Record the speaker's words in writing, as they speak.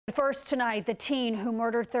First tonight, the teen who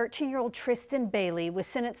murdered 13-year-old Tristyn Bailey was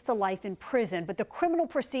sentenced to life in prison, but the criminal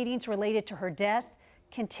proceedings related to her death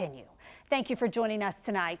continue. Thank you for joining us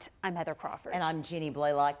tonight. I'm Heather Crawford. And I'm Jeannie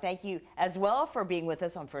Blaylock. Thank you as well for being with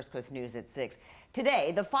us on First Coast News at 6.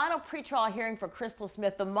 Today, the final pretrial hearing for Crystal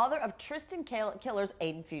Smith, the mother of Tristyn killers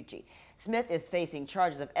Aiden Fucci. Smith is facing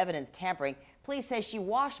charges of evidence tampering. Police say she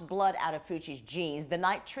washed blood out of Fucci's jeans the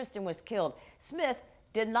night Tristyn was killed. Smith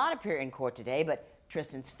did not appear in court today, but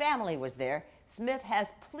Tristyn's family was there. Smith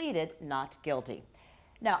has pleaded not guilty.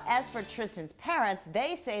 Now, as for Tristyn's parents,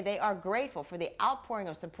 they say they are grateful for the outpouring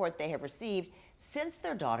of support they have received since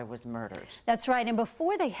their daughter was murdered. That's right. And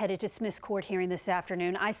before they headed to Smith's court hearing this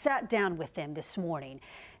afternoon, I sat down with them this morning,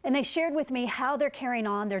 and they shared with me how they're carrying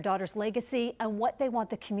on their daughter's legacy and what they want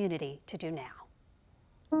the community to do now.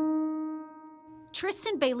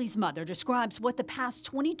 Tristyn Bailey's mother describes what the past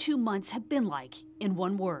 22 months have been like in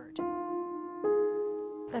one word.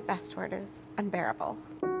 The best word is unbearable.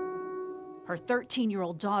 Her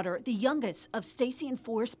 13-year-old daughter, the youngest of Stacy and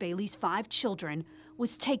Forrest Bailey's 5 children,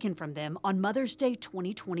 was taken from them on Mother's Day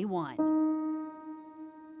 2021.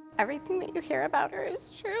 Everything that you hear about her is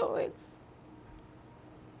true.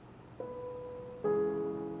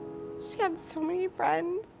 She had so many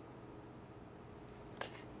friends.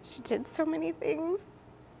 She did so many things.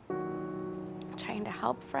 Trying to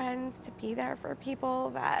help friends, to be there for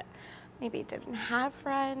people that maybe didn't have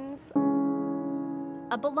friends.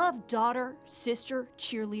 A beloved daughter, sister,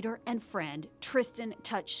 cheerleader, and friend, Tristyn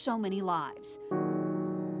touched so many lives.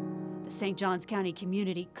 The St. Johns County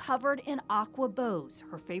community covered in aqua bows,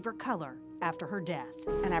 her favorite color, after her death.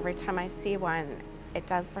 And every time I see one, it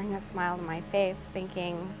does bring a smile to my face,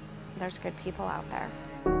 thinking there's good people out there.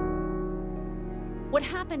 What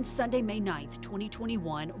happened Sunday, May 9th,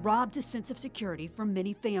 2021, robbed a sense of security from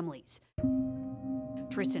many families.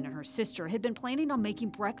 Tristyn and her sister had been planning on making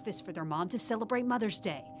breakfast for their mom to celebrate Mother's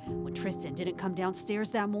Day. When Tristyn didn't come downstairs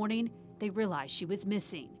that morning, they realized she was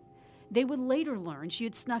missing. They would later learn she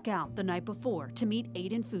had snuck out the night before to meet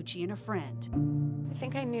Aiden Fucci and a friend. I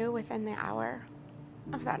think I knew within the hour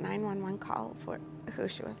of that 911 call for who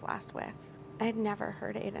she was last with. I had never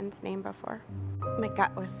heard Aiden's name before. My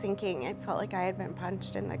gut was sinking. I felt like I had been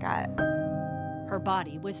punched in the gut. Her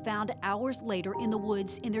body was found hours later in the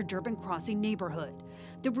woods in their Durbin Crossing neighborhood.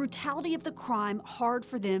 The brutality of the crime hard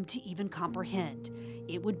for them to even comprehend.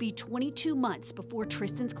 It would be 22 months before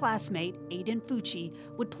Tristyn's classmate, Aiden Fucci,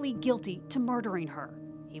 would plead guilty to murdering her.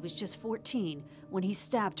 He was just 14 when he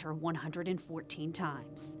stabbed her 114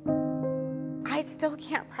 times. I still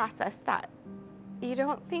can't process that. You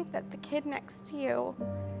don't think that the kid next to you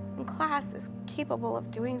in class is capable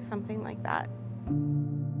of doing something like that.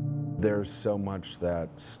 There's so much that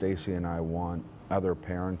Stacy and I want other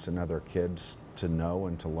parents and other kids to know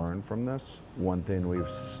and to learn from this. One thing we've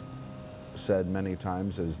said many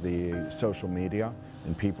times is the social media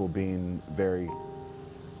and people being very,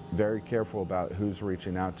 very careful about who's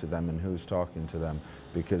reaching out to them and who's talking to them,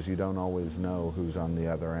 because you don't always know who's on the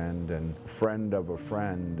other end. And friend of a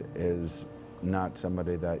friend is not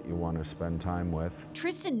somebody that you want to spend time with.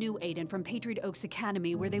 Tristyn knew Aiden from Patriot Oaks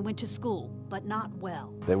Academy, where they went to school, but not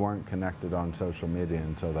well. They weren't connected on social media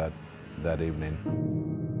until that evening.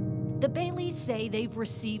 The Baileys say they've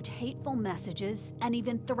received hateful messages and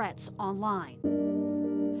even threats online,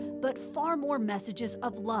 but far more messages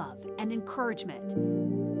of love and encouragement.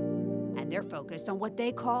 And they're focused on what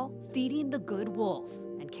they call feeding the good wolf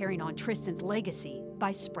and carrying on Tristyn's legacy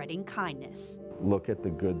by spreading kindness. Look at the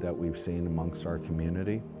good that we've seen amongst our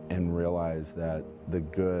community and realize that the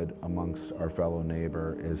good amongst our fellow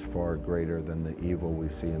neighbor is far greater than the evil we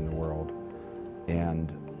see in the world.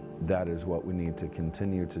 And that is what we need to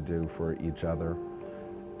continue to do for each other.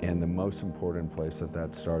 And the most important place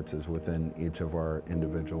that starts is within each of our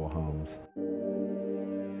individual homes.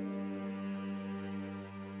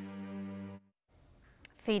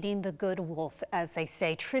 Feeding the good wolf, as they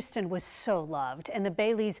say. Tristyn was so loved, and the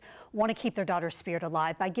Baileys want to keep their daughter's spirit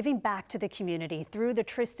alive by giving back to the community through the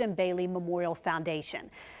Tristyn Bailey Memorial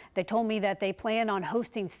Foundation. They told me that they plan on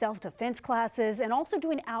hosting self-defense classes and also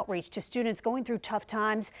doing outreach to students going through tough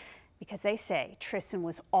times, because they say Tristyn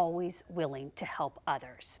was always willing to help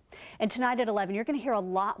others. And tonight at 11, you're going to hear a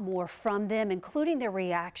lot more from them, including their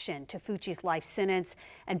reaction to Fucci's life sentence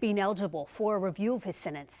and being eligible for a review of his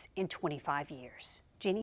sentence in 25 years.